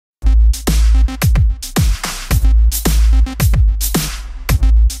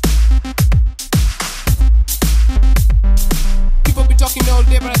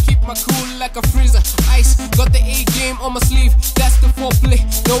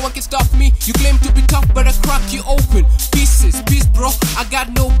one can stop me. You claim to be tough, but I crack you open. Pieces, peace bro, I got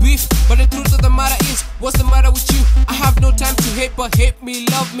no beef. But the truth of the matter is, what's the matter with you? I have no time to hate, but hate me,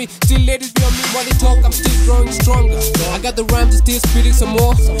 love me. Still ladies be on me while they talk, I'm still growing stronger. I got the rhymes and still spitting some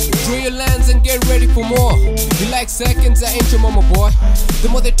more. Draw your lines and get ready for more. You like seconds, I ain't your mama boy. The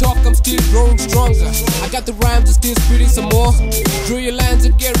more they talk, I'm still growing stronger. I got the rhymes and still spitting some more. Draw your lines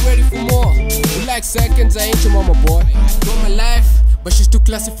and get ready for more. You like seconds, I ain't your mama boy. Know my life, but she's too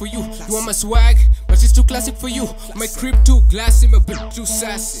classic for you. You want my swag, but she's too classic for you. My crib too glassy, my bitch too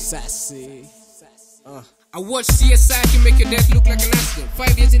sassy. I watch CSI can make your death look like an accident.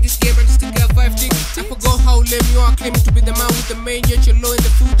 5 years in this game and still got 5 things. I forgot how lame you are, claiming to be the man with the main, yet you're low in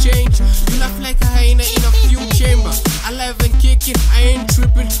the food chain. You laugh like a hyena in a fume chamber. Alive and kicking, I ain't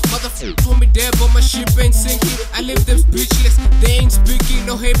tripping. Motherfuckers want me dead, but my ship ain't sinking. I leave them speechless, they ain't speaking.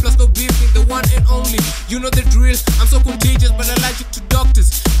 No hate plus no beefing, the one and only. You know the drill, I'm so contagious, but allergic to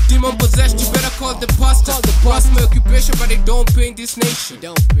doctors. Demon possessed, you better call the pastor. Cross my occupation, but they don't pay in this nation.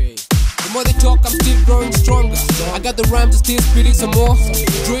 The more they talk, I'm still growing stronger. I got the rhymes and still spitting some more.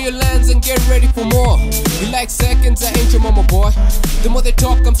 Draw your lines and get ready for more. You like seconds, I ain't your mama boy. The more they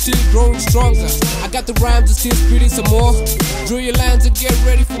talk, I'm still growing stronger. I got the rhymes and still spitting some more. Draw your lines and get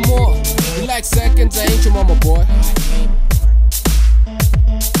ready for more. You like seconds, I ain't your mama boy.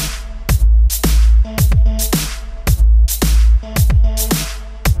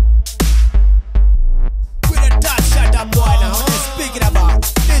 Boy, now what they speaking about?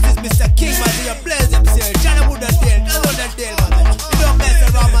 This is Mr. King, man. You bless himself. Chana Buddha Tail, that's what they tell, man. You don't mess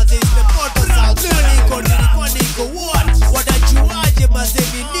around, man. It's the Moto sound. Nico, what a Juaje, man. Say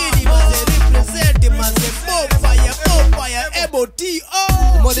me need him, man. Say represent him, man. Say more fire, M-O-T-O.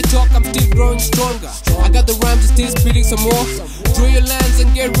 The more they talk, I'm still growing stronger. I got the rhymes and still spitting some more. Draw your lines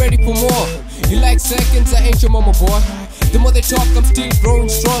and get ready for more. You like seconds, I ain't your mama boy. The more they talk, I'm still growing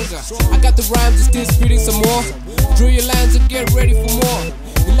stronger. I got the rhymes and still spitting some more. Draw your lines and get ready for more.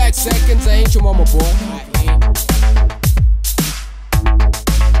 You like seconds, I ain't your mama boy.